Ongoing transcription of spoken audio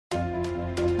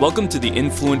Welcome to the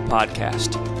Influent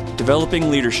Podcast,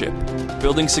 developing leadership,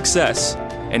 building success,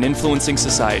 and influencing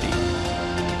society.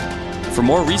 For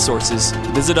more resources,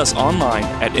 visit us online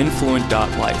at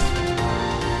influent.life.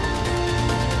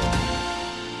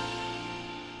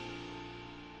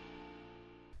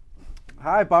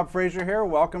 Hi, Bob Fraser here.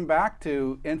 Welcome back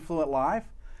to Influent Live.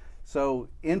 So,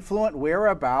 Influent, we're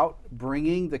about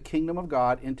bringing the kingdom of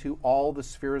God into all the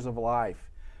spheres of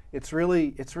life. It's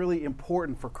really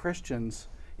important for Christians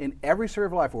in every sphere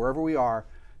of life, wherever we are,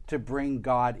 to bring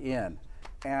God in.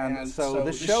 And so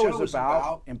this show is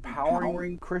about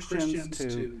empowering Christians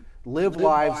to live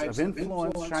lives of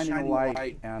influence, shining a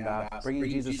light, and bringing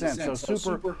Jesus in. So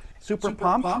super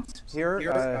pumped here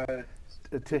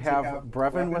to have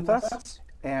Brevin with us.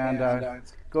 And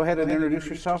go ahead and introduce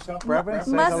yourself, Brevin.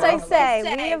 Must I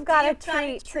say, we have got a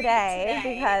treat today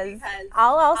because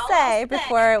all I'll say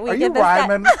before we get this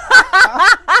rhyming?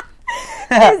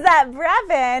 is that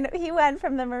Brevin, he went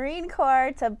from the Marine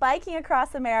Corps to biking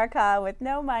across America with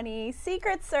no money,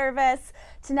 Secret Service,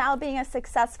 to now being a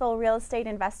successful real estate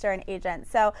investor and agent.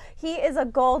 So he is a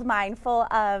gold mine full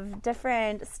of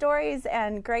different stories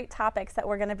and great topics that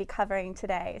we're going to be covering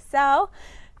today. So,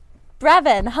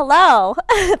 Brevin, hello.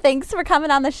 Thanks for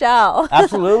coming on the show.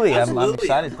 Absolutely. I'm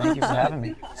excited. Thank you for having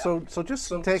me. So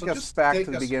just take us back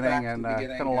to the beginning and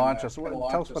kind of launch us.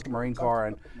 Tell us about the Marine Corps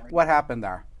and what happened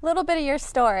there. A little bit of your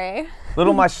story.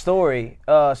 Little my story,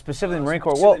 specifically in the Marine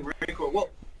Corps. Well,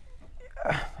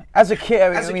 as a kid,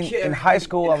 I mean, in high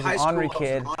school, I was an ornery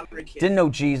kid. Didn't know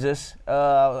Jesus.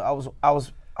 I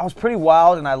was pretty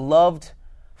wild, and I loved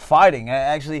fighting. I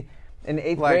actually, in the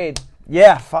eighth grade.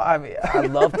 Yeah, I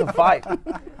love to fight,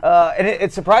 and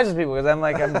it surprises people because I'm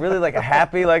really like a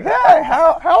happy, like, hey,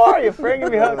 how are you? Frank,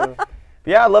 give me a hug.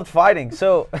 Yeah, I loved fighting,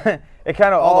 so it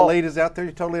kind of all the ladies out there,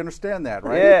 you totally understand that,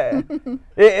 right? Yeah,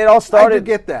 it all started. I do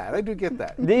get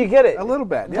that. Do you get it? A little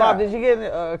bit, yeah. Bob, did you get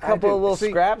a couple of little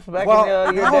scraps back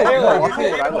in your day? I'll tell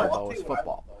you what I love though is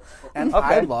football, and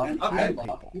I love hitting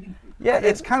people. Yeah,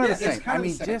 it's kind of the same. I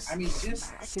mean, just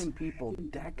smacking people,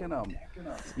 decking them,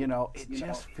 it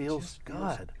just feels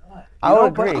good. I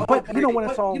would agree. But when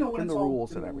it's all in the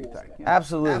rules and everything.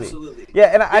 Absolutely.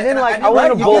 Yeah, and I didn't I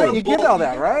wasn't a bully. You get all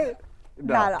that, right?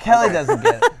 No. Kelly doesn't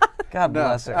get it. God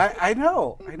bless her. I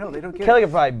know. They don't get Kelly it.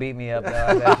 could probably beat me up, though.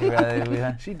 I bet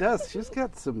you. She does. She's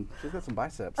got some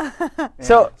biceps.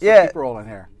 So keep rolling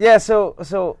here. Yeah.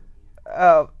 So.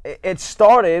 It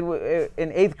started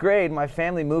in 8th grade. My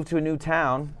family moved to a new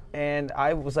town, and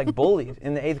I was like bullied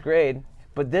in the 8th grade.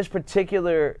 But this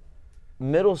particular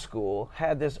middle school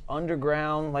had this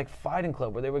underground like fighting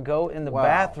club where they would go in the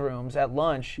bathrooms at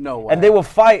lunch, and they would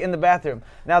fight in the bathroom.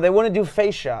 Now they wouldn't do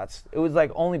face shots; it was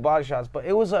like only body shots. But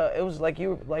it was like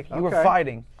you were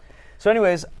fighting. So,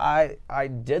 anyways, I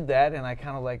did that, and I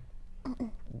kind of like,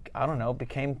 I don't know,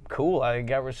 became cool. I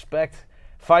got respect.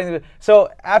 Fighting. So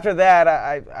after that,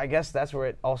 I guess that's where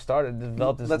it all started.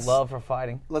 Developed this love for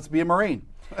fighting. Let's be a Marine.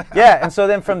 Yeah, and so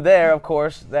then from there, of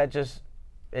course, that just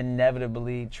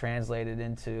inevitably translated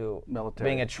into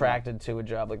being attracted to a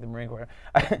job like the Marine Corps.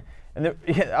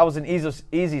 I was an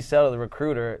easy sell to the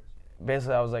recruiter.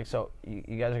 Basically, I was like, so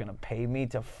you guys are going to pay me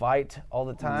to fight all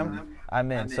the time?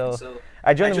 I'm in. So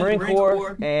I joined the Marine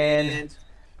Corps, and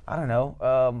I don't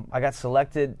know, I got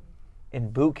selected in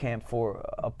boot camp for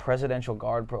a presidential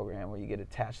guard program where you get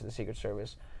attached to the Secret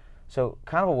Service. So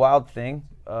kind of a wild thing.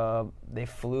 They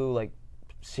flew like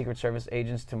Secret Service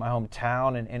agents to my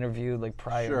hometown and interviewed like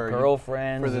prior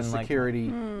girlfriends. For the and, security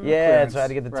clearance. So I had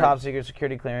to get the top secret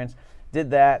security clearance.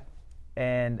 Did that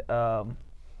and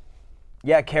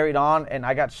carried on, and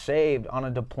I got saved on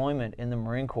a deployment in the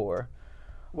Marine Corps.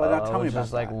 Well, now tell me about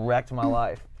just that. Like wrecked my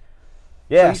life.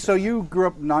 Yeah. So you grew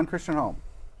up non-Christian home?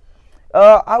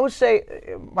 I would say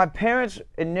my parents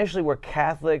initially were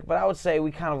Catholic, but I would say we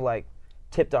kind of like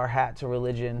tipped our hat to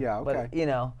religion. Yeah, okay.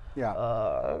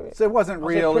 But, so it wasn't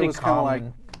real, it was kind of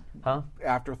like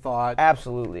afterthought.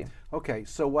 Absolutely. Okay,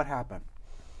 so what happened?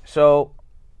 So,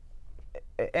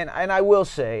 and I will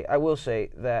say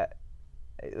that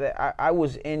I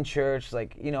was in church,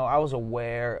 like, I was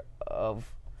aware of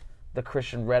the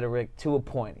Christian rhetoric to a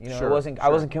point. I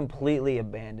wasn't completely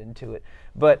abandoned to it,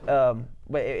 but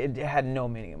it had no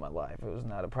meaning in my life. It was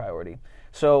not a priority.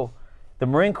 So the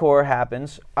Marine Corps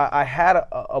happens. I had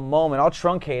a moment. I'll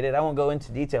truncate it. I won't go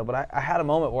into detail, but I had a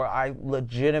moment where I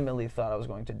legitimately thought I was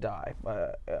going to die.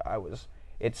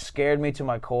 It scared me to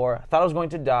my core. I thought I was going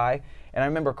to die, and I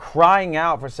remember crying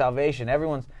out for salvation.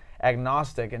 Everyone's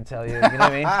agnostic until you know what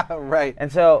I mean? Right.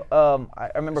 And so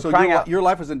I remember crying out. Your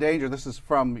life is in danger. This is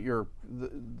from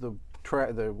the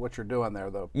what you're doing there,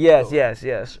 though.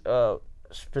 Yes.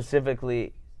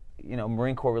 Specifically,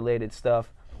 Marine Corps related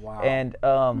stuff. Wow. And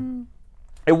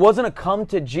it wasn't a come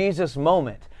to Jesus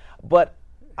moment, but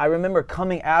I remember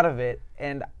coming out of it,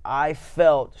 and I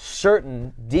felt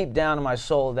certain deep down in my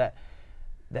soul that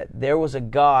there was a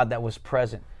God that was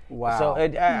present. Wow. So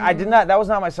I did not. That was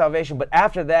not my salvation. But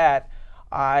after that,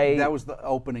 that was the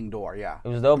opening door. Yeah. It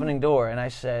was the opening door, and I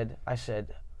said, I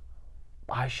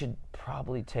should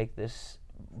probably take this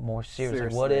more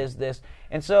seriously. What is this?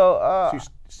 And so,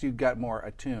 so you got more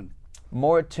attuned.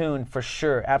 More attuned, for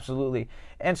sure, absolutely.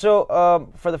 And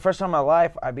so, for the first time in my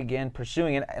life, I began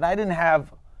pursuing it, and I didn't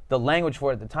have the language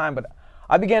for it at the time, but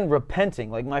I began repenting.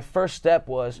 Like, my first step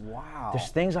was, there's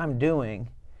things I'm doing.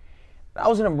 I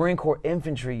was in a Marine Corps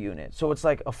infantry unit, so it's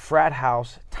like a frat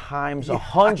house times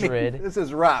 100. I mean, this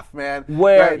is rough, man.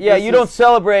 Where, you don't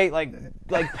celebrate like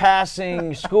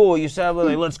passing school. You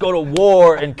celebrate, let's go to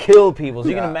war and kill people. So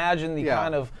you can imagine the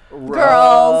kind of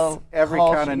girls, every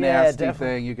kind of nasty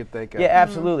thing you could think of. Yeah,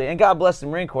 absolutely. And God bless the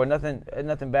Marine Corps. Nothing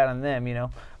bad on them,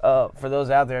 For those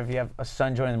out there, if you have a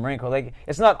son joining the Marine Corps, like,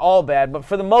 it's not all bad, but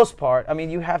for the most part, I mean,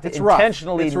 you have to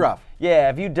intentionally. It's rough. Yeah,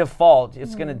 if you default,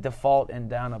 it's going to default and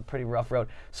down a pretty rough road.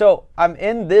 So I'm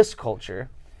in this culture,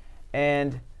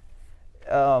 and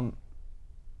I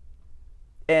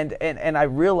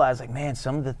realize, like, man,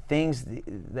 some of the things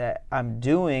that I'm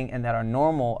doing and that are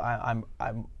normal, I'm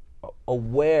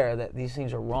aware that these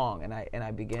things are wrong, and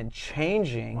I began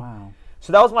changing. Wow.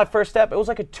 So that was my first step. It was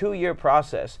like a 2-year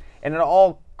process, and it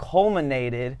all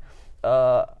culminated.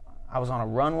 I was on a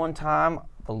run one time.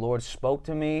 The Lord spoke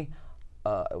to me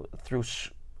through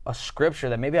a scripture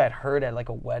that maybe I'd heard at like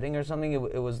a wedding or something.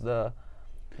 It was the.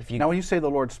 Now, when you say the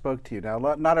Lord spoke to you, now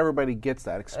not everybody gets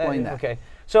that. Explain that. Okay,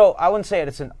 so I wouldn't say it.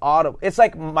 It's an audible. It's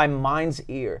like my mind's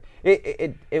ear.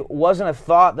 It wasn't a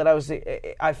thought that I was.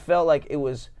 I felt like it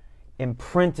was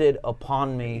imprinted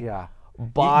upon me. Yeah.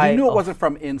 You knew it wasn't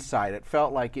from inside. It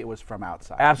felt like it was from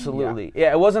outside. Absolutely.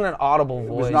 Yeah, it wasn't an audible voice.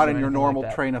 It was not in your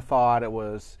normal train of thought. It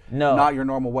was not your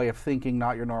normal way of thinking,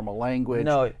 not your normal language.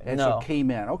 So it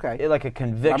came in. Okay. Like a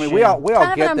conviction. I mean, we all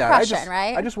get that.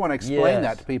 Right? I just want to explain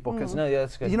that to people because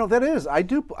that's good. That is. I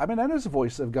mean, that is the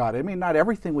voice of God. I mean, not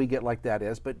everything we get like that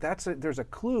is, but there's a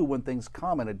clue when things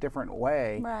come in a different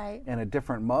way, right, in a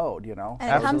different mode. And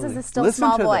it comes as a still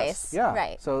small voice. Yeah.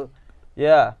 Right. So.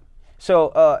 Yeah.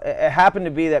 So it happened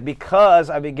to be that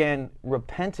because I began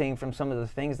repenting from some of the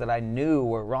things that I knew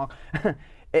were wrong,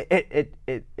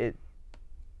 it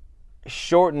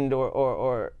shortened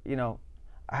or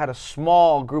I had a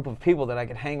small group of people that I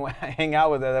could hang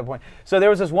out with at that point. So there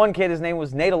was this one kid. His name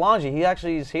was Nate Alonji. He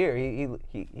actually is here.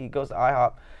 He goes to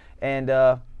IHOP,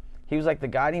 and he was like the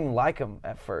guy. I didn't even like him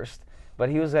at first, but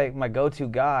he was like my go-to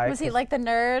guy. Was he like the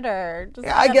nerd or? Just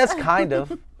I guess kind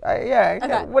of. Okay.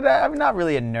 I'm not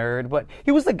really a nerd, but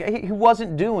he was the guy. He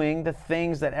wasn't doing the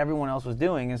things that everyone else was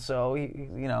doing, and so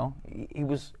he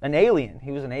was an alien.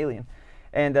 He was an alien,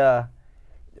 and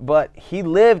but he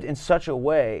lived in such a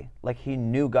way like he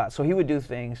knew God. So he would do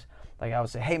things like I would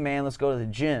say, "Hey man, let's go to the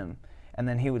gym," and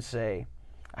then he would say,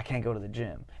 "I can't go to the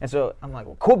gym," and so I'm like,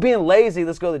 "Well, quit being lazy.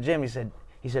 Let's go to the gym."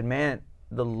 He said, "Man,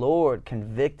 the Lord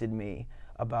convicted me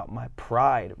about my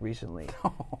pride recently,"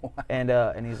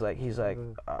 and he's like,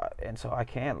 and so I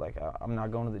can't, I'm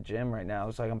not going to the gym right now.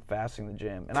 It's like I'm fasting the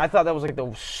gym, and I thought that was like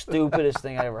the stupidest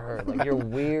thing I ever heard. Like, you're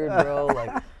weird, bro.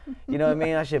 Like, you know what I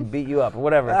mean? I should beat you up or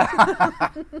whatever.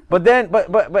 But then,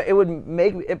 but it would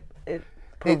make it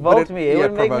provoked me. It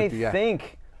would make me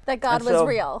think that God was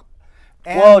real.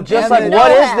 What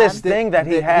is this thing that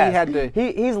he has?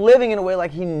 He's living in a way like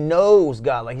he knows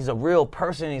God, like he's a real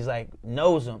person. He's like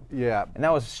knows him. Yeah, and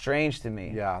that was strange to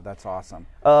me. Yeah, that's awesome.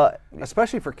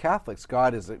 Especially for Catholics,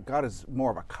 God is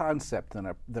more of a concept than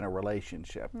a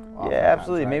relationship. Yeah,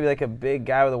 absolutely. Right? Maybe like a big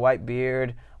guy with a white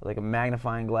beard, with like a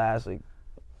magnifying glass, like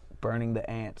burning the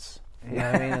ants. You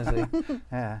know what I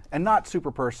mean? And not super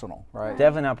personal, right?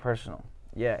 Definitely not personal.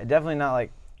 Yeah, definitely not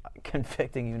like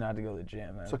convicting you not to go to the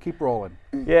gym. Man. So keep rolling.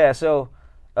 Yeah, so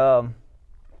the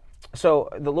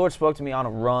Lord spoke to me on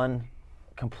a run,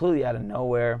 completely out of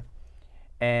nowhere,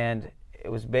 and it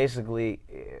was basically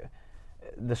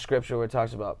the scripture where it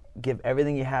talks about give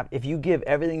everything you have. If you give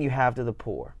everything you have to the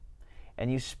poor,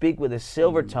 and you speak with a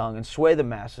silver tongue and sway the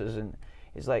masses, and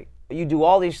it's like you do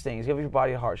all these things, give your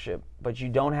body a hardship, but you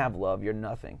don't have love, you're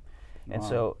nothing. And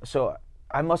so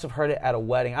I must have heard it at a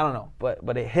wedding. I don't know,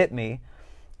 but it hit me.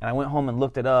 And I went home and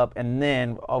looked it up, and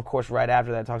then, of course, right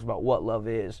after that, it talks about what love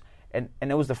is. And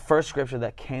it was the first scripture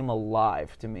that came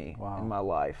alive to me in my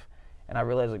life. And I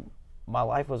realized, like, my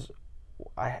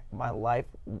life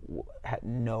had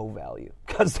no value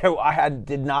because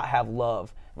did not have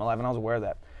love in my life, and I was aware of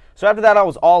that. So after that, I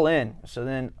was all in. So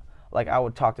then Like, I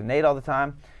would talk to Nate all the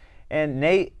time. And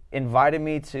Nate invited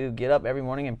me to get up every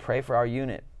morning and pray for our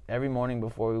unit every morning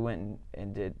before we went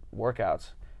and did workouts.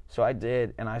 So I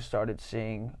did, and I started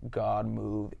seeing God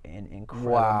move in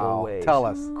incredible ways. Tell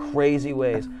us. Crazy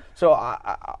ways. So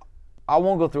I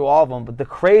won't go through all of them, but the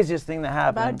craziest thing that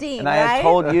happened, About Dean, and I had right?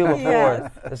 told you before,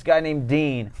 Yes. this guy named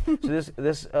Dean.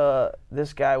 So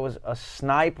this guy was a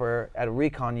sniper at a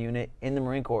recon unit in the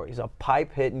Marine Corps. He's a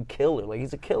pipe-hitting killer. Like,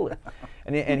 he's a killer.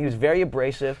 And he was very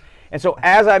abrasive. And so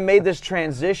as I made this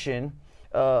transition,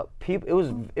 it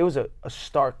was a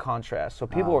stark contrast. So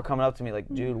people were coming up to me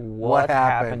like, dude, what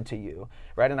happened to you?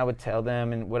 Right? And I would tell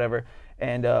them and whatever.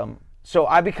 And so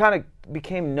I kind of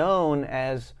became known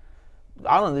as,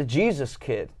 I don't know, the Jesus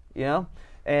kid, you know?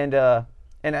 And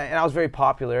I was very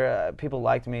popular. People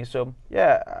liked me. So,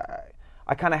 yeah,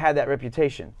 I kind of had that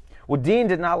reputation. Well, Dean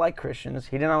did not like Christians.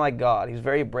 He did not like God. He was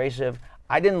very abrasive.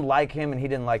 I didn't like him, and he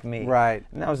didn't like me. Right.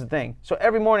 And that was the thing. So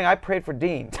every morning I prayed for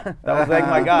Dean. That was like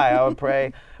my guy. I would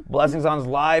pray blessings on his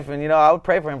life, and, I would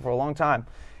pray for him for a long time.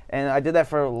 And I did that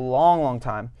for a long, long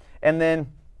time. And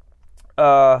then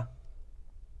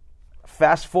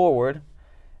fast forward,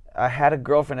 I had a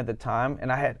girlfriend at the time,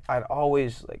 and I'd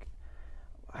always, like,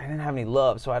 I didn't have any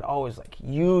love, so I'd always, like,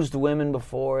 used women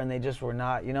before, and they just were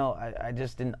not, I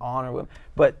just didn't honor women.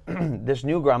 But this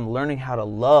new girl, I'm learning how to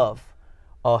love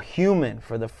a human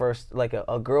for the first, like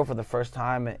a girl for the first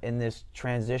time in this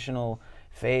transitional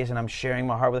phase, and I'm sharing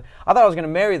my heart with her. I thought I was going to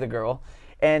marry the girl,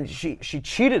 and she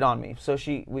cheated on me. So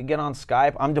we get on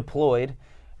Skype. I'm deployed.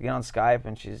 We get on Skype,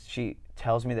 and she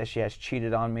tells me that she has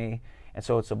cheated on me, and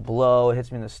so it's a blow. It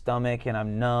hits me in the stomach, and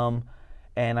I'm numb.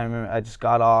 And I remember I just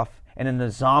got off, and in the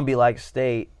zombie-like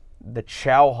state, the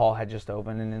chow hall had just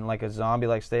opened, and in like a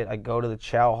zombie-like state, I go to the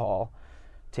chow hall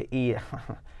to eat.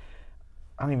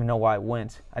 I don't even know why I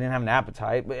went. I didn't have an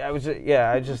appetite, but I was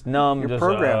just numb. You're just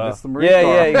programmed. It's the Marine Corps.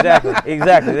 Yeah,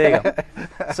 exactly. There you go.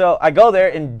 So I go there,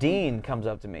 and Dean comes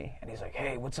up to me, and he's like,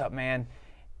 "Hey, what's up, man?"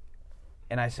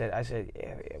 And I said,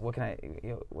 "What can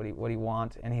what do you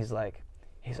want?" And he's like,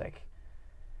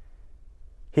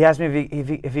 he asked me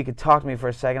if he could talk to me for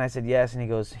a second. I said yes, and he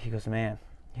goes, "Man,"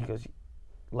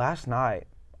 "last night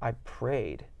I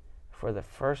prayed for the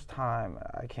first time.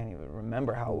 I can't even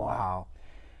remember how long." Wow.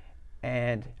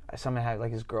 And someone had,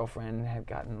 like, his girlfriend had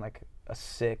gotten, like, a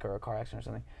sick or a car accident or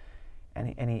something.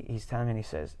 And he's telling me, and he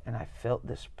says, "And I felt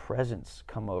this presence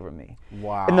come over me."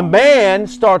 Wow. And the man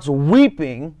starts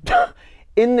weeping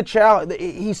in the chow.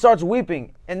 He starts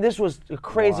weeping. And this was the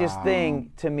craziest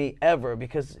thing to me ever,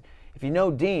 because if you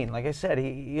know Dean, like I said,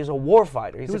 he is a war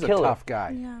fighter. He's He was a killer. a tough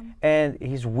guy. Yeah. And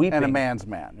he's weeping. And a man's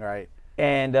man, right?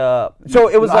 And so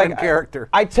it was Not like in character.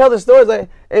 I tell the stories.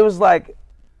 It was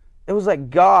like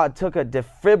God took a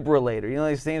defibrillator. You know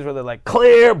these things where they're like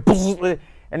clear,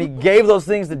 and he gave those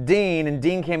things to Dean, and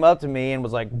Dean came up to me and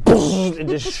was like, and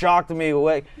just shocked me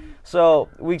awake. So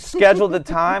we scheduled the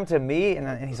time to meet,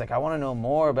 and he's like, "I want to know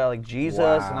more about, like, Jesus."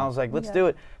 Wow. And I was like, "Let's do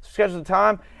it." So scheduled the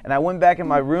time, and I went back in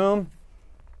my room,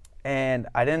 and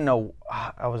I didn't know.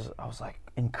 I was like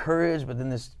encouraged, but then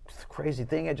this crazy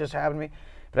thing had just happened to me.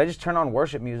 But I just turned on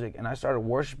worship music, and I started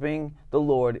worshiping the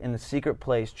Lord in the secret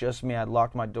place, just me. I'd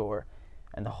locked my door,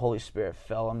 and the Holy Spirit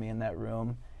fell on me in that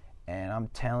room. And I'm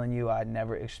telling you, I'd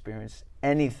never experienced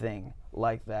anything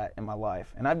like that in my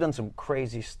life. And I've done some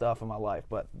crazy stuff in my life,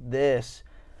 but this,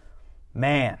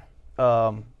 man,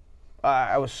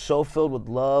 I was so filled with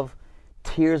love,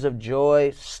 tears of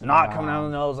joy, snot coming out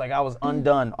of the nose, like I was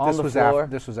undone on the floor.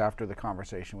 This was after the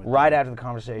conversation with Right you. after the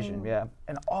conversation, yeah.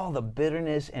 And all the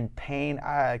bitterness and pain,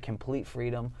 I had complete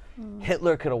freedom.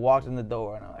 Hitler could have walked in the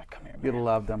door, and I'm like, "Come here, man. You'd have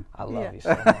loved him. I love you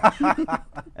so much."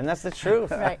 And that's the truth.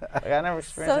 Right. Like, I never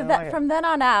experienced So anything that like it. from then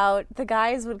on out, the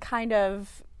guys would kind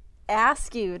of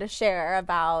ask you to share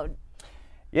about.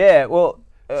 Yeah, well,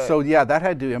 So yeah, that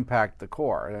had to impact the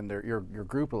Corps and your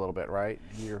group a little bit, right?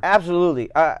 absolutely.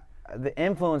 The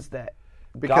influence that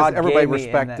Because God everybody gave me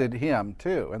in that- respected him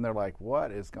too, and they're like,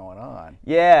 "What is going on?"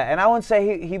 Yeah, and I wouldn't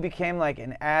say he became like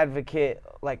an advocate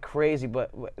like crazy,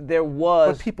 but there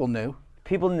was. But people knew.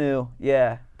 People knew,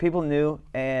 yeah. People knew,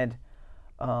 and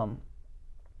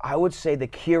I would say the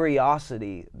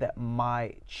curiosity that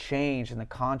my change and the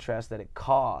contrast that it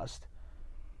caused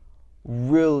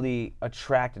really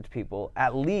attracted people.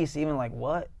 At least even like,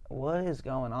 what is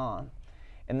going on?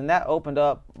 And then that opened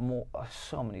up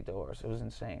so many doors. It was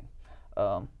insane.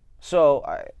 So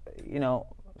I,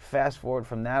 fast forward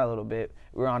from that a little bit.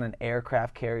 We were on an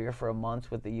aircraft carrier for a month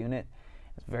with the unit.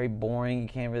 It's very boring. You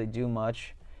can't really do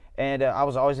much. And I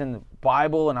was always in the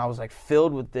Bible, and I was like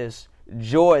filled with this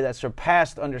joy that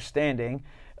surpassed understanding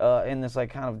in this like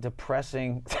kind of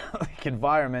depressing like,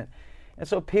 environment. And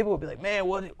so people would be like, man,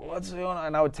 what's going on?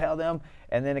 And I would tell them.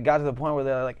 And then it got to the point where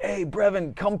they're like, hey,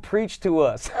 Brevin, come preach to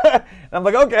us. And I'm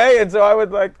like, okay. And so I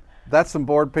would like. That's some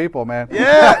bored people, man.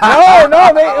 Yeah. No,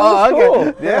 it was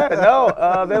cool. Yeah,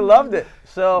 no, they loved it.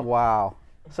 So. Wow.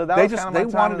 So that they was just kind of my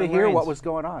they time wanted in to the hear Marines. what was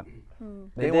going on.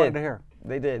 They did. wanted to hear.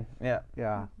 They did, yeah.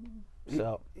 Yeah.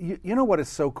 So. You know what is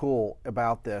so cool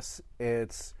about this?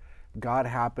 It's God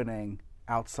happening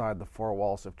outside the four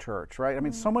walls of church, right? I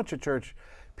mean, so much of church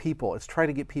people, it's try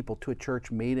to get people to a church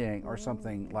meeting or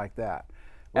something like that.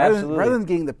 Rather than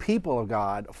getting the people of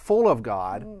God, full of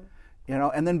God, you know,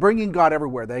 and then bringing God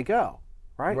everywhere they go,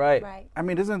 right? Right. I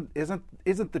mean, isn't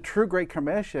the true Great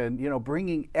Commission, you know,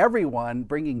 bringing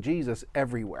Jesus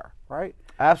everywhere, right?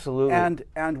 Absolutely.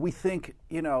 And we think,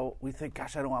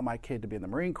 gosh, I don't want my kid to be in the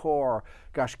Marine Corps, or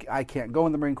gosh, I can't go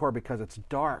in the Marine Corps because it's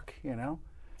dark, you know.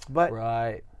 But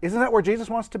right. Isn't that where Jesus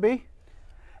wants to be?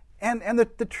 And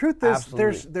the truth is,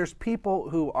 Absolutely. there's people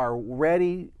who are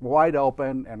ready, wide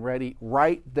open, and ready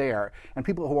right there, and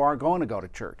people who aren't going to go to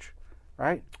church,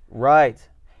 right? Right.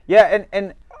 Yeah,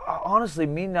 and honestly,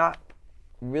 me not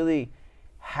really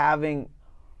having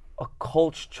a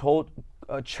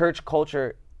church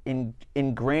culture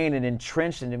ingrained and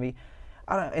entrenched into me,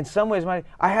 I don't know, in some ways, I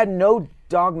had no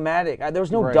dogmatic. There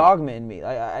was no Right. dogma in me.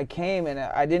 I came and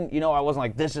I didn't, I wasn't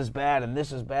like, this is bad and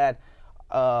this is bad.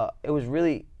 It was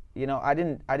really, I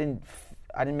didn't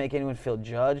make anyone feel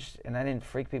judged, and I didn't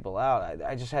freak people out.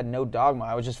 I just had no dogma.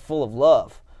 I was just full of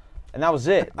love, and that was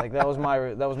it. Like that was my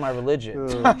religion.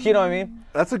 You know what I mean?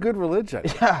 That's a good religion.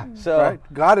 Yeah. So Right?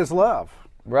 God is love.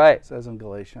 right. It says in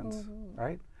Galatians,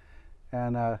 right?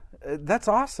 And that's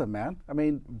awesome, man. I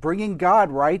mean, bringing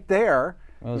God right there,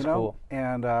 It was cool.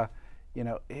 And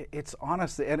it's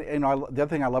honestly, and the other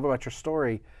thing I love about your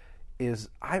story is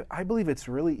I believe it's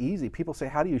really easy. People say,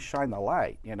 how do you shine the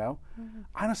light, I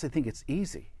honestly think it's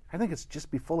easy. I think it's just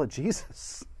be full of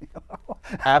Jesus.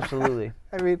 Absolutely.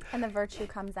 I mean, And the virtue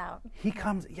comes out. he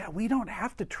comes, we don't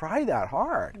have to try that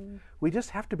hard. We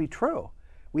just have to be true.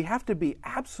 We have to be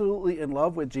absolutely in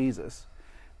love with Jesus,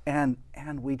 and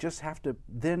we just have to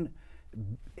then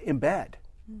embed,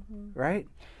 right?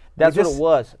 That's what it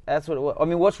was. That's what it was. I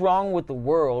mean, what's wrong with the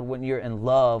world when you're in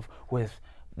love with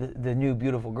the new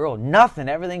beautiful girl? Nothing.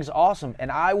 Everything's awesome.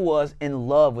 And I was in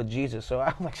love with Jesus. So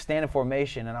I'm like standing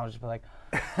formation, and I was just like,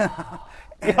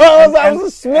 I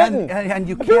was smitten. And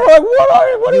you People can't. were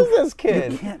like, what is this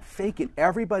kid? You can't fake it.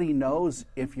 Everybody knows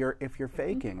if you're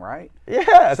faking, right?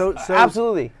 Yeah. So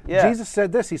absolutely. Yeah. Jesus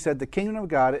said this. He said, "The kingdom of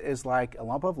God is like a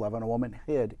lump of leaven a woman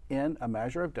hid in a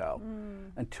measure of dough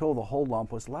until the whole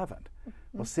lump was leavened."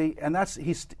 Well, see, and that's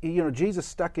Jesus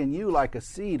stuck in you like a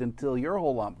seed until your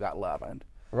whole lump got leavened.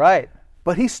 Right.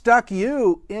 But he stuck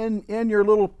you in your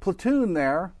little platoon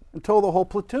there until the whole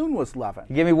platoon was leavened.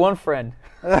 He gave me one friend.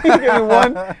 He gave me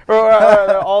one,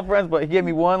 they're all friends, but he gave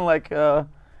me one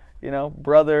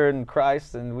brother in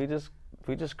Christ, and we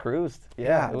just cruised.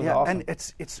 Yeah, it was awesome.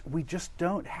 And we just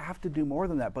don't have to do more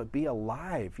than that, but be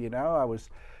alive. I was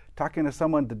talking to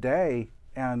someone today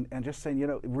and just saying,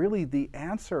 really the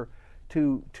answer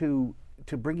to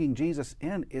bringing Jesus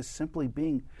in is simply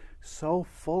being so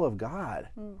full of God,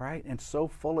 right, and so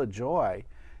full of joy,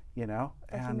 That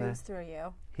he moves through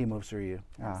you. He moves through you.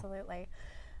 Absolutely.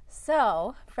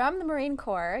 So, from the Marine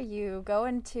Corps, you go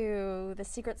into the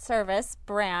Secret Service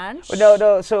branch.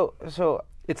 No. So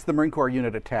It's the Marine Corps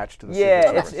unit attached to the yeah,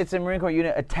 Secret Service. it's a Marine Corps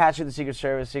unit attached to the Secret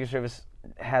Service. Secret Service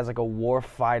has like a war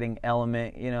fighting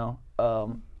element,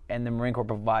 and the Marine Corps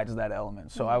provides that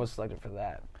element. So I was selected for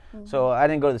that. So I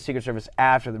didn't go to the Secret Service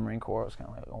after the Marine Corps. It was kind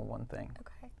of like one thing.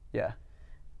 Okay. Yeah.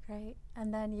 Great.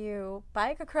 And then you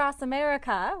bike across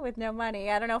America with no money.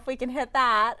 I don't know if we can hit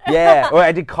that. Yeah. Well,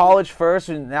 I did college first,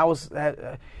 and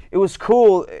it was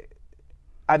cool.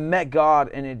 I met God,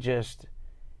 and it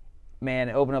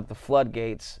opened up the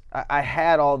floodgates. I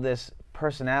had all this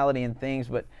personality and things,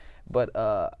 but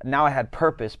now I had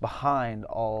purpose behind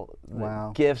all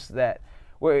the gifts that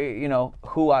were,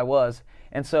 who I was.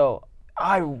 And so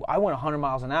I went 100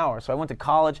 miles an hour. So I went to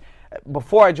college.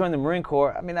 Before I joined the Marine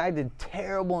Corps, I did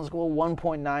terrible in school,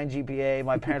 1.9 GPA.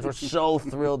 My parents were so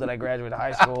thrilled that I graduated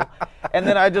high school. And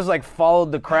then I just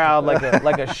followed the crowd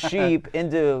like a sheep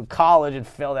into college and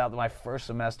failed out my first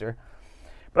semester.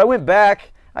 But I went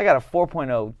back. I got a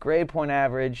 4.0 grade point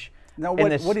average. Now, what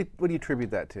do you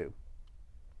attribute that to?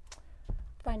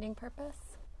 Finding purpose.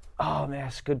 Oh, man,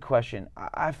 that's a good question.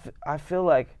 I feel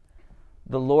like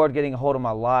the Lord getting a hold of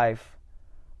my life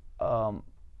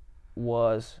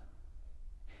was...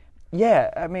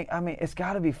 Yeah, I mean, it's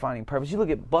got to be finding purpose. You look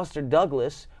at Buster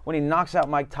Douglas when he knocks out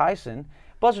Mike Tyson.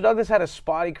 Buster Douglas had a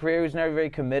spotty career. He was never very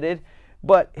committed,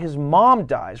 But his mom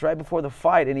dies right before the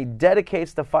fight, and he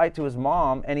dedicates the fight to his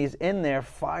mom, and he's in there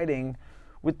fighting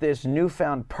with this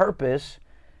newfound purpose.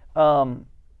 I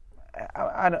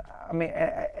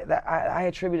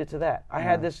attribute it to that. I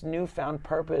had this newfound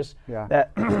purpose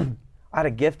that I had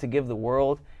a gift to give the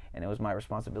world, and it was my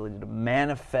responsibility to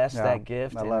manifest that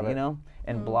gift,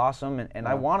 and blossom, and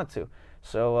I wanted to.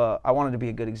 So I wanted to be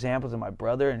a good example to my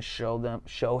brother and show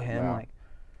him like.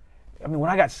 I mean,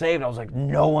 when I got saved, I was like, I'm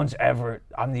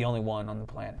the only one on the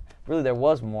planet. Really, there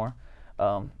was more.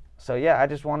 So yeah, I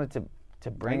just wanted to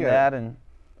bring that, and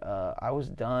I was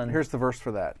done. Here's the verse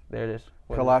for that. There it is.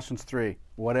 Colossians 3,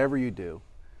 whatever you do,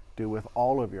 do with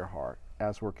all of your heart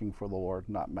as working for the Lord,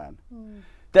 not men.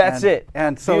 That's it.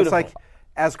 And so Beautiful. it's like,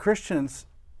 as Christians,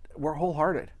 we're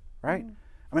wholehearted, right?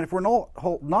 I mean, if we're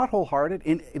not wholehearted,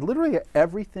 in literally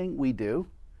everything we do,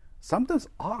 something's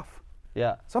off.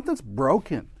 Yeah. Something's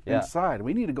broken inside.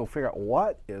 We need to go figure out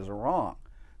what is wrong,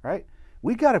 right?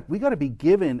 We got to be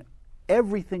given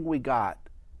everything we got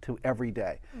to every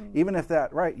day, even if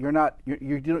that you're not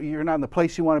in the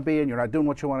place you want to be in, you're not doing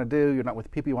what you want to do, you're not with the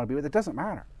people you want to be with. It doesn't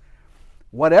matter.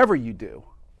 Whatever you do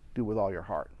with all your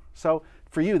heart. So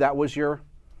for you, that was your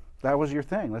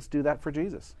thing. Let's do that for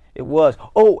Jesus. It was.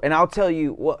 Oh, and I'll tell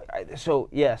you what. So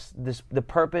yes, the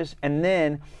purpose, and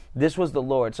then this was the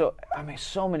Lord. So I mean,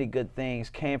 so many good things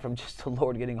came from just the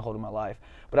Lord getting a hold of my life.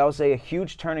 But I would say a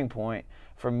huge turning point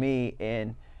for me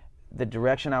in the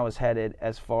direction I was headed,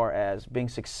 as far as being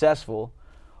successful,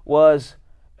 was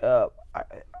the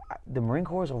Marine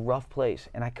Corps is a rough place,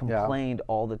 and I complained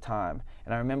all the time.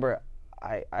 And I remember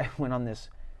I went on this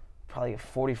probably a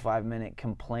 45-minute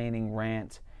complaining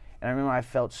rant. And I remember I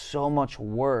felt so much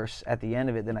worse at the end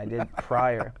of it than I did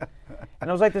prior. And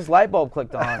it was like this light bulb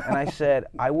clicked on, and I said,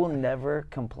 I will never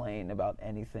complain about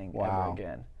anything ever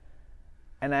again.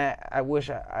 And I wish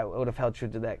I would have held true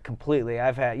to that completely.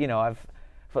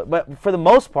 But for the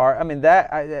most part, I mean,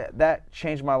 that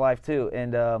changed my life too.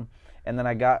 And then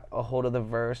I got a hold of the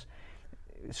verse.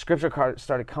 Scripture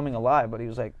started coming alive, but he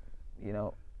was like,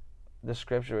 the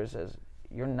scripture says,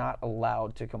 you're not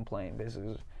allowed to complain,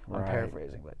 basically. I'm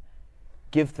paraphrasing, but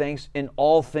give thanks in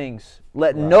all things.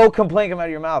 Let no complaint come out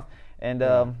of your mouth. And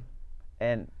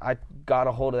I got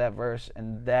a hold of that verse,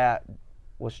 and that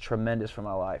was tremendous for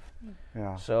my life.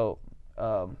 Yeah. So,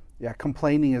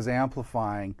 complaining is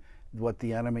amplifying what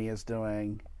the enemy is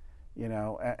doing,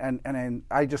 And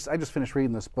I just finished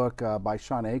reading this book by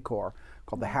Sean Achor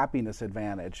called The Happiness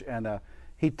Advantage, and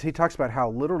he talks about how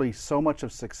literally so much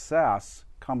of success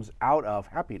comes out of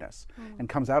happiness and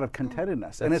comes out of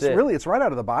contentedness. And it's right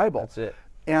out of the Bible. That's it.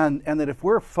 And that if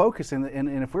we're focusing,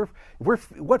 and if we're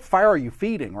what fire are you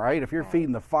feeding, right? If you're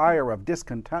feeding the fire of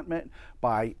discontentment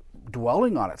by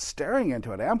dwelling on it, staring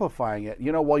into it, amplifying it,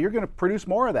 you're going to produce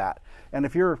more of that. And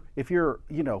if you're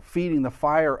feeding the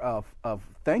fire of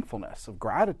thankfulness, of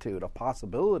gratitude, of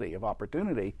possibility, of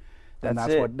opportunity, then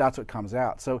that's what comes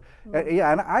out. So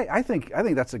and I think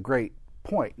that's a great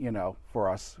point, for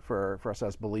us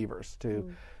as believers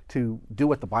to do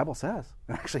what the Bible says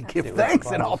and actually give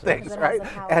thanks in all things, right?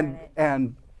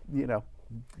 And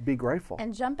be grateful.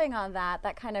 And jumping on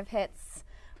that kind of hits.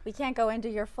 We can't go into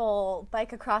your full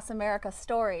Bike Across America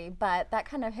story, but that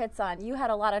kind of hits on, you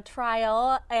had a lot of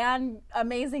trial and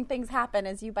amazing things happen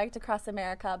as you biked across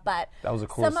America, but that was the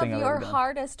coolest some thing of I've your ever done.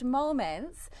 hardest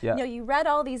moments, you read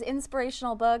all these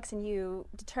inspirational books and you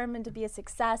determined to be a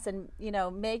success and,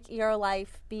 make your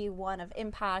life be one of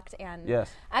impact and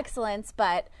excellence,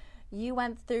 but you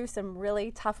went through some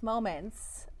really tough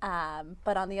moments.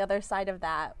 But on the other side of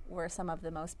that were some of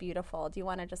the most beautiful. Do you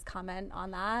want to just comment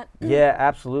on that? Yeah,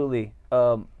 absolutely.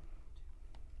 I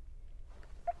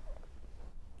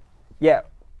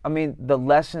mean, the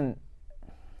lesson,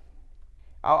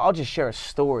 I'll just share a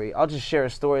story. Of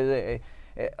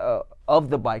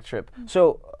the bike trip.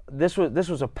 So this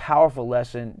was a powerful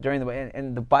lesson during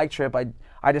the bike trip.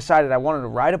 I decided I wanted to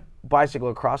ride a bicycle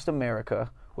across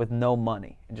America with no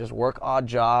money and just work odd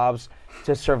jobs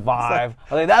to survive. I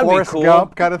think that'd be cool.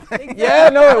 Gump kind of thing. Yeah,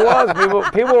 no, it was.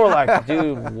 People were like,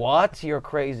 "Dude, what? You're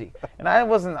crazy." And I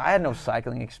had no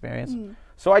cycling experience,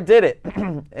 so I did it,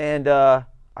 and I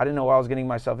didn't know what I was getting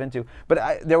myself into.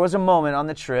 But there was a moment on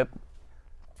the trip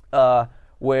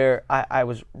where I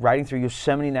was riding through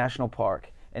Yosemite National Park,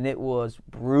 and it was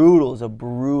brutal. It was a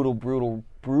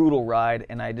brutal ride,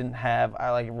 and I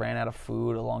ran out of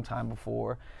food a long time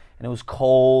before. And it was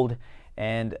cold,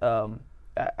 and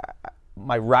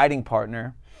my riding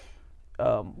partner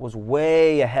was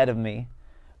way ahead of me.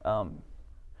 And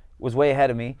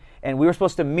we were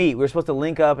supposed to meet. We were supposed to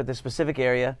link up at this specific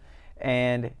area,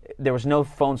 and there was no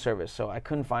phone service, so I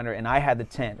couldn't find her. And I had the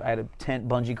tent. I had a tent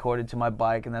bungee corded to my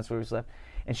bike, and that's where we slept.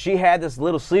 And she had this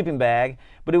little sleeping bag,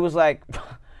 but it was like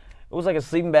a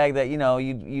sleeping bag that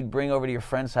you'd bring over to your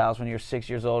friend's house when you're 6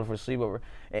 years old for a sleepover.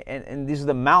 And these are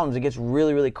the mountains. It gets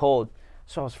really, really cold.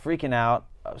 So I was freaking out.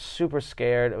 I was super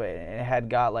scared. It had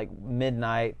got like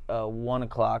midnight, 1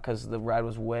 o'clock, because the ride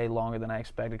was way longer than I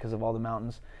expected because of all the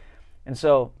mountains. And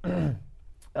so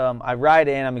I ride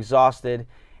in. I'm exhausted,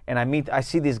 and I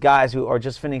see these guys who are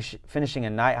just finishing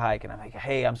a night hike, and I'm like,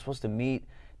 hey, I'm supposed to meet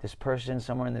this person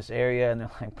somewhere in this area, and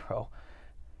they're like, bro,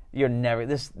 you're never.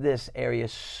 This area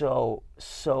is so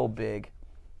big.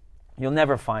 You'll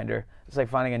never find her. It's like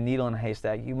finding a needle in a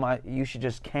haystack. You should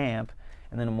just camp,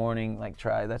 and then in the morning, like,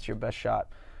 try. That's your best shot.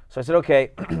 So I said,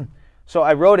 okay. So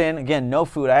I rode in, again, no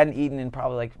food. I hadn't eaten in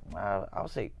probably like, I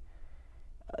would say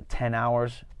 10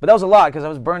 hours. But that was a lot because I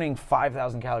was burning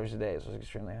 5,000 calories a day. So it was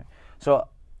extremely high. So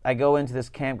I go into this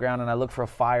campground, and I look for a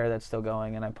fire that's still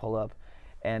going, and I pull up.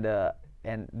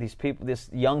 And these people, this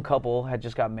young couple had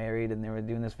just got married, and they were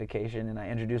doing this vacation, and I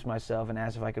introduced myself and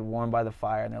asked if I could warm by the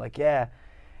fire, and they're like, yeah.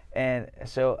 And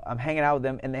so I'm hanging out with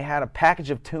them, and they had a package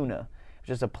of tuna,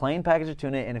 just a plain package of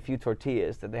tuna and a few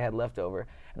tortillas that they had left over. And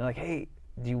they're like, hey,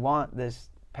 do you want this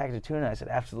package of tuna? I said,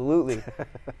 absolutely.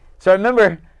 So I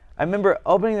remember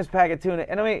opening this pack of tuna,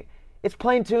 and I mean, it's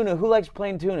plain tuna. Who likes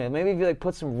plain tuna? Maybe if you like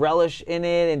put some relish in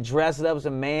it and dress it up with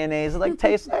some mayonnaise, it like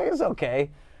tastes like it's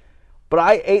okay. But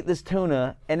I ate this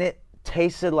tuna, and it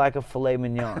tasted like a filet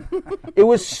mignon. It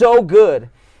was so good.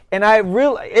 And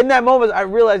in that moment, I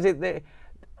realized that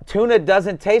tuna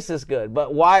doesn't taste this good.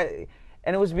 But why?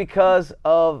 And it was because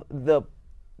of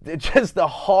just the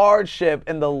hardship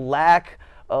and the lack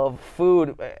of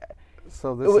food.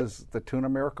 So this is the tuna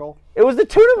miracle? It was the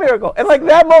tuna miracle. And like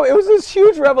that moment, it was this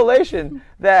huge revelation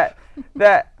that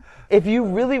if you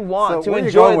really want to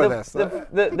enjoy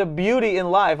the beauty in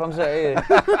life, I'm sorry.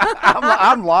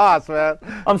 I'm lost, man.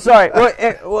 I'm sorry.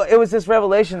 Well, it was this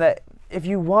revelation that if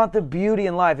you want the beauty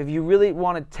in life, if you really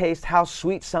want to taste how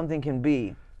sweet something can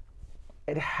be,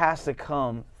 it has to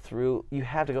come through. You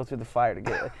have to go through the fire to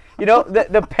get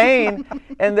it. The pain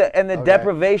and the okay.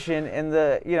 Deprivation and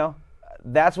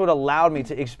that's what allowed me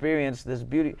to experience this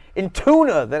beauty in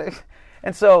tuna.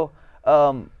 And so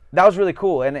that was really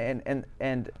cool. And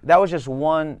that was just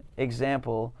one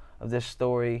example of this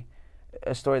story,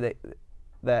 a story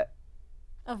that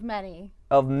of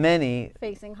many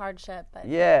facing hardship. But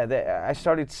I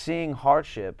started seeing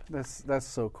hardship. That's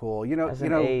so cool. As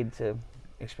an aid to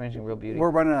experiencing real beauty. We're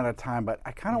running out of time, but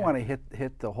I kind of want to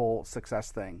hit the whole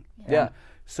success thing. Yeah.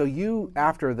 So you,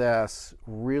 after this,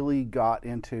 really got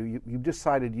into, you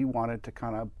decided you wanted to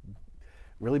kind of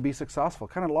really be successful.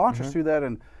 Kind of launch us through that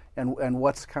and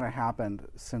what's kind of happened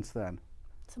since then.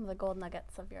 Some of the gold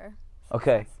nuggets of your success.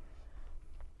 Okay.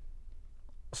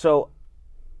 So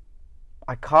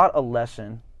I caught a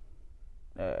lesson.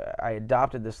 I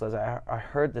adopted this lesson. I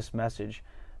heard this message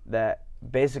that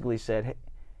basically said, hey,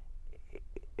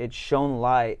 it shone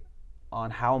light on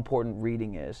how important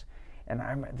reading is.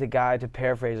 And the guy, to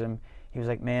paraphrase him, he was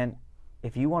like, man,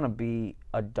 if you want to be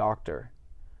a doctor,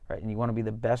 right, and you want to be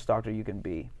the best doctor you can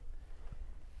be,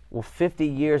 well, 50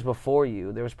 years before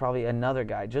you, there was probably another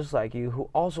guy just like you who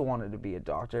also wanted to be a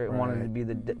doctor and wanted to be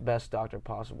the best doctor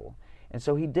possible. And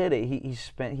so he did it.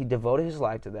 He devoted his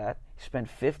life to that. He spent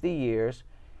 50 years,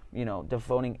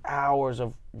 devoting hours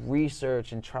of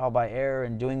research and trial by error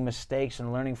and doing mistakes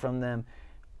and learning from them,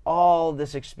 all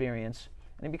this experience.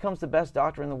 And he becomes the best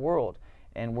doctor in the world.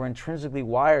 And we're intrinsically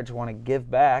wired to want to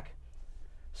give back.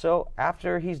 So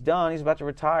after he's done, he's about to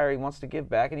retire, he wants to give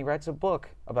back, and he writes a book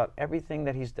about everything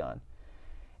that he's done.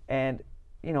 And,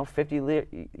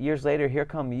 50 years later, here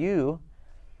come you,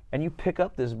 and you pick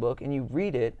up this book, and you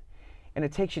read it, and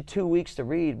it takes you 2 weeks to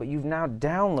read, but you've now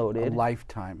downloaded a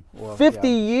lifetime. 50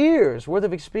 years worth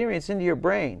of experience into your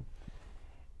brain.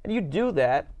 And you do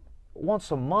that once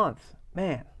a month.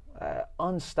 Man,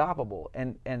 unstoppable.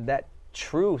 And that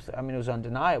truth, it was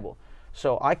undeniable.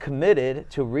 So I committed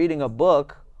to reading a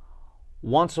book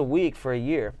once a week for a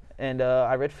year. And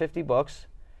I read 50 books,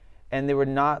 and they were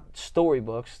not story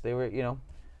books. They were,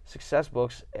 success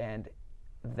books, and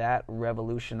that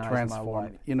revolutionized my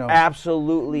life.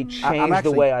 Absolutely changed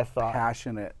the way I thought. I'm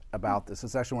passionate about this.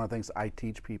 It's actually one of the things I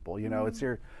teach people. It's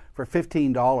here for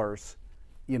 $15.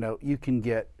 You can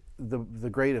get the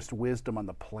greatest wisdom on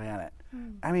the planet.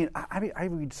 I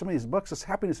read some of these books. This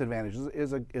Happiness Advantage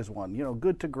is one.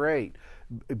 Good to Great,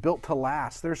 Built to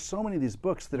Last. There's so many of these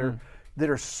books that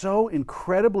are so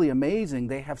incredibly amazing.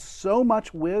 They have so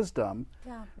much wisdom.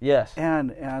 Yeah. Yes.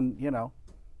 And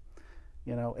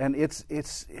You know, and it's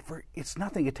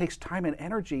nothing. It takes time and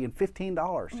energy and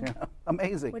 $15. You know,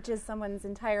 amazing. Which is someone's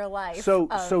entire life. So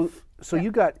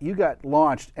you got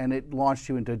launched, and it launched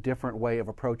you into a different way of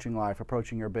approaching life,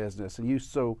 approaching your business, and you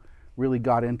really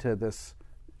got into this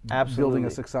building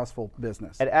a successful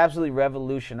business. It absolutely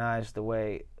revolutionized the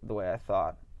way I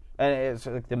thought, and it's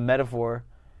like the metaphor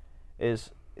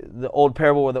is the old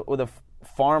parable where the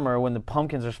farmer, when the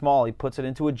pumpkins are small, he puts it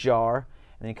into a jar.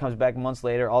 And he comes back months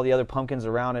later, all the other pumpkins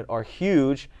around it are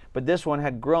huge, but this one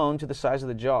had grown to the size of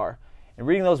the jar. And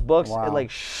reading those books, it like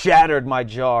shattered my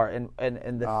jar and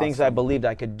the things I believed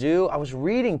I could do. I was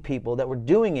reading people that were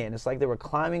doing it, and it's like they were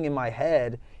climbing in my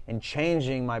head and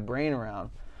changing my brain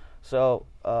around. So,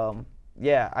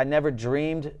 I never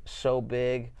dreamed so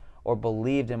big or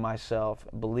believed in myself,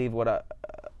 believed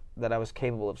that I was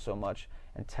capable of so much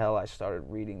until I started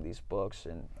reading these books.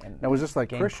 And now, was this like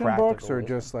Christian books or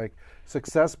just like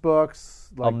success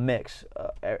books? A mix.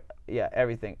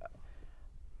 Everything.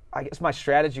 I guess my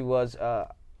strategy was I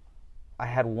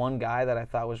had one guy that I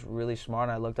thought was really smart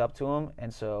and I looked up to him,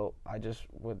 and so I just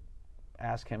would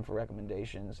ask him for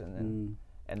recommendations and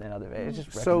then other it's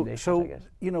just recommendations, I guess.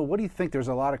 You know, what do you think? There's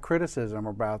a lot of criticism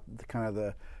about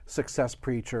the success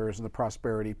preachers and the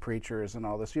prosperity preachers and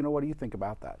all this. You know, what do you think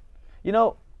about that? You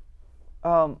know,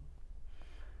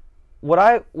 what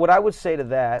I would say to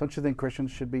that. Don't you think Christians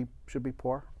should be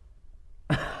poor?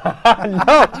 No.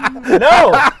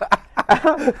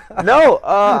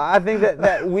 I think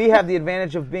that we have the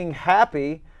advantage of being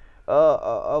happy,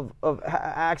 of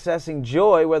accessing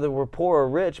joy, whether we're poor or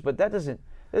rich. But that doesn't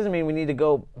mean we need to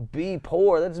go be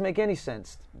poor. That doesn't make any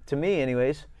sense to me,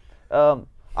 anyways.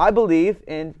 I believe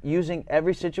in using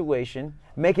every situation,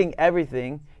 making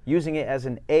everything, using it as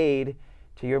an aid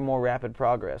to your more rapid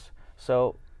progress.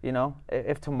 So, you know,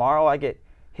 if tomorrow I get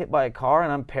hit by a car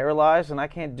and I'm paralyzed and I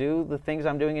can't do the things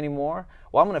I'm doing anymore,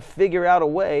 well, I'm going to figure out a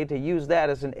way to use that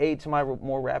as an aid to my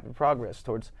more rapid progress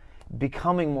towards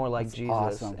becoming more like Jesus.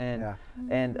 Awesome.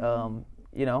 And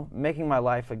you know, making my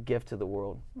life a gift to the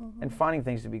world and finding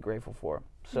things to be grateful for.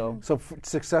 So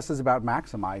success is about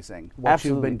maximizing what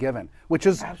you've been given, which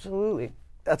is absolutely.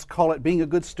 Let's call it being a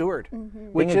good steward,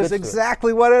 which is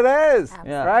exactly what it is,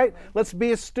 right? Let's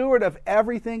be a steward of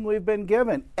everything we've been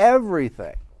given,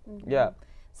 everything. Yeah.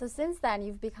 So since then,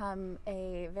 you've become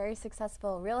a very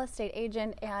successful real estate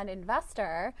agent and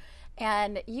investor,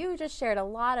 and you just shared a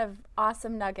lot of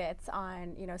awesome nuggets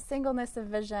on, you know, singleness of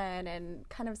vision and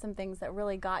kind of some things that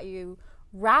really got you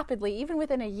rapidly, even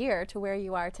within a year, to where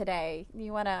you are today.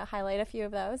 You want to highlight a few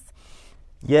of those?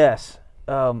 Yes.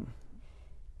 I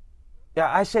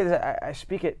say that I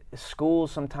speak at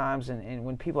schools sometimes, and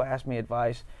when people ask me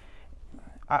advice,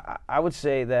 I would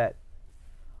say that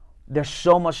there's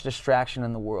so much distraction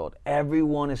in the world.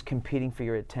 Everyone is competing for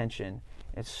your attention.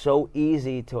 It's so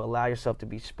easy to allow yourself to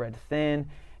be spread thin,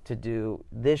 to do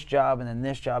this job and then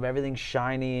this job. Everything's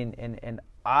shiny, and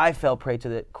I fell prey to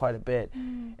that quite a bit.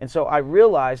 And so I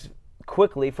realized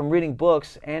quickly from reading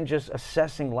books and just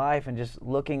assessing life and just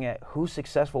looking at who's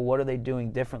successful, what are they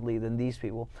doing differently than these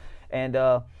people. And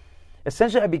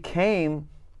essentially I became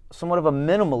somewhat of a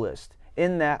minimalist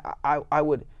in that I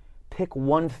would pick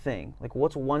one thing. Like,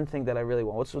 what's one thing that I really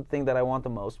want? What's the thing that I want the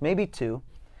most? Maybe two.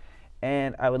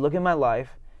 And I would look at my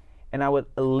life and I would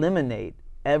eliminate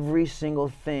every single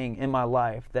thing in my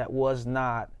life that was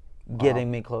not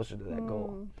getting me closer to that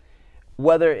goal.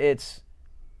 Whether it's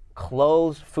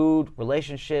clothes, food,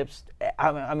 relationships,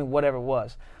 I mean, whatever it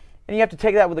was. And you have to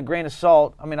take that with a grain of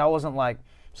salt. I mean, I wasn't like,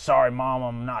 sorry, Mom,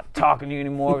 I'm not talking to you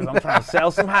anymore because I'm trying to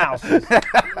sell some houses.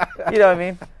 You know what I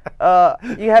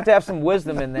mean? You have to have some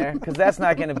wisdom in there because that's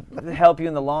not going to help you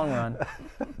in the long run.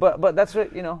 But that's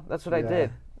what, you know, that's what I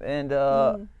did. And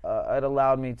it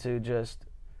allowed me to just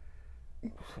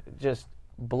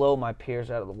blow my peers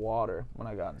out of the water when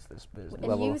I got into this business.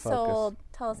 And you sold,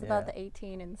 tell us about the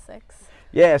 18 and 6.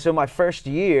 Yeah, so my first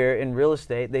year in real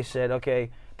estate, they said, okay,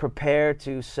 prepare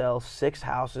to sell 6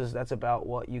 houses. That's about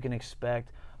what you can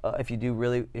expect if you do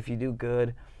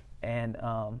good. And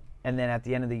then at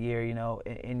the end of the year, you know,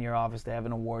 in your office, they have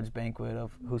an awards banquet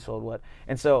of who sold what.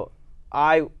 And so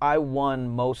I won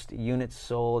most units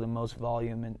sold and most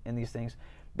volume in these things.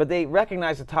 But they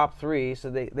recognized the top 3, so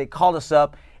they called us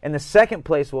up, and the second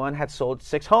place one had sold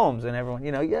 6 homes, and everyone,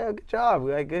 you know, yeah, good job,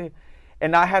 good.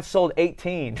 And I had sold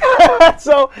 18,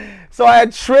 so I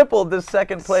had tripled the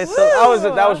second place.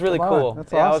 So that was really cool.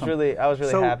 That's awesome. I was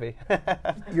really happy.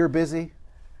 You're busy.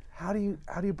 How do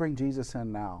you bring Jesus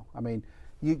in now? I mean,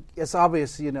 it's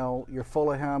obvious, you know, you're full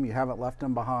of Him. You haven't left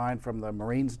Him behind from the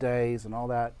Marines days and all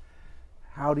that.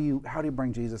 How do you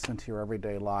bring Jesus into your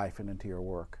everyday life and into your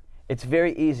work? It's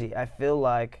very easy. I feel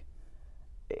like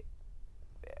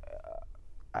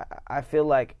I feel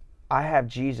like I have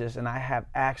Jesus and I have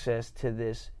access to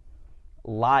this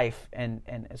life, and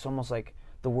it's almost like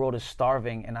the world is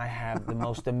starving and I have the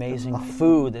most amazing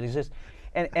food that exists.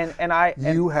 And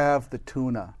you have the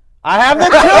tuna. I have the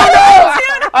tuna!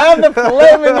 I have the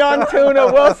filet mignon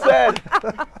tuna, well said.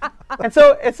 And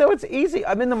so it's easy.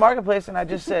 I'm in the marketplace and I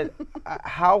just said,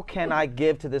 how can I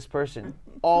give to this person?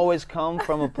 Always come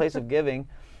from a place of giving.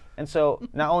 And so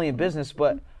not only in business,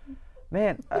 but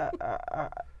man,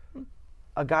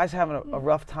 a guy's having a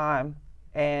rough time,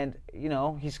 and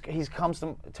he's comes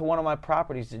to one of my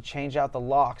properties to change out the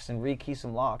locks and rekey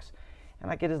some locks,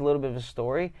 and I get a little bit of a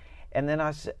story, and then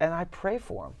I pray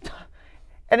for him.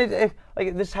 And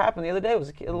like this happened the other day. It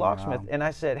was a locksmith, and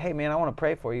I said, "Hey man, I want to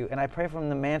pray for you." And I pray for him.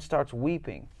 The man starts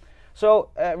weeping. So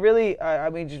really,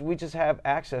 we just have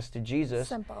access to Jesus.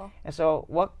 Simple. And so,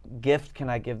 what gift can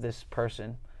I give this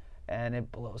person? And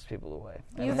it blows people away.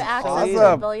 You've And access easy. to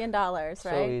 $1 billion, right?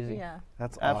 So easy. Yeah.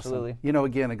 That's awesome. Absolutely.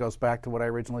 Again, it goes back to what I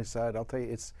originally said. I'll tell you,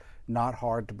 it's not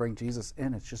hard to bring Jesus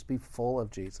in. It's just be full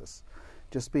of Jesus.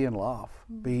 Just be in love.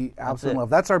 Be absolute in love.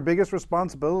 That's our biggest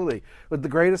responsibility. With the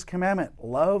greatest commandment,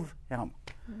 love Him.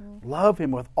 Love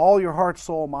Him with all your heart,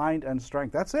 soul, mind, and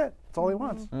strength. That's it. That's all He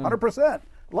wants. 100%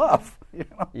 love.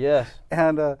 Yes.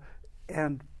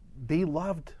 And be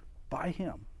loved by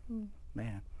Him.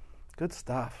 Man, good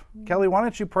stuff. Kelly, why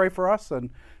don't you pray for us and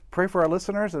pray for our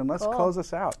listeners, and let's close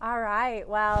this out. All right.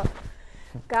 Well,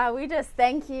 God, we just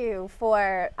thank you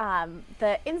for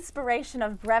the inspiration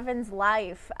of Brevin's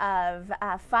life of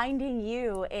finding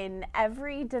you in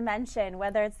every dimension,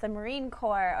 whether it's the Marine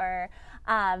Corps or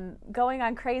going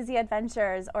on crazy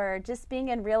adventures or just being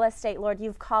in real estate. Lord,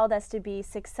 you've called us to be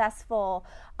successful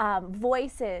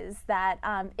voices that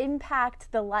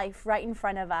impact the life right in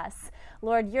front of us.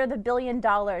 Lord, you're the $1 billion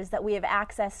that we have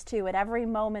access to at every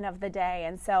moment of the day.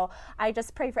 And so I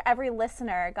just pray for every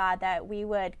listener, God, that we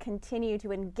would continue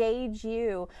to engage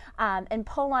you and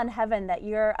pull on heaven, that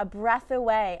you're a breath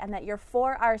away and that you're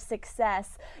for our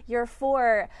success. You're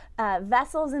for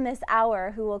vessels in this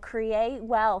hour who will create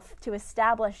wealth to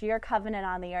establish your covenant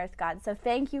on the earth, God. So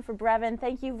thank you for Brevin.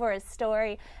 Thank you for his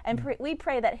story. And we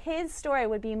pray that his story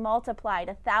would be multiplied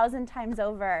 1,000 times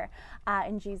over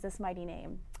in Jesus' mighty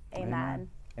name. Amen.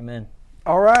 Amen.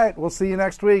 All right. We'll see you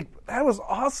next week. That was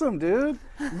awesome, dude.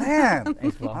 Man.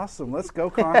 Thanks, Paul. Awesome. Let's go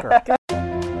conquer.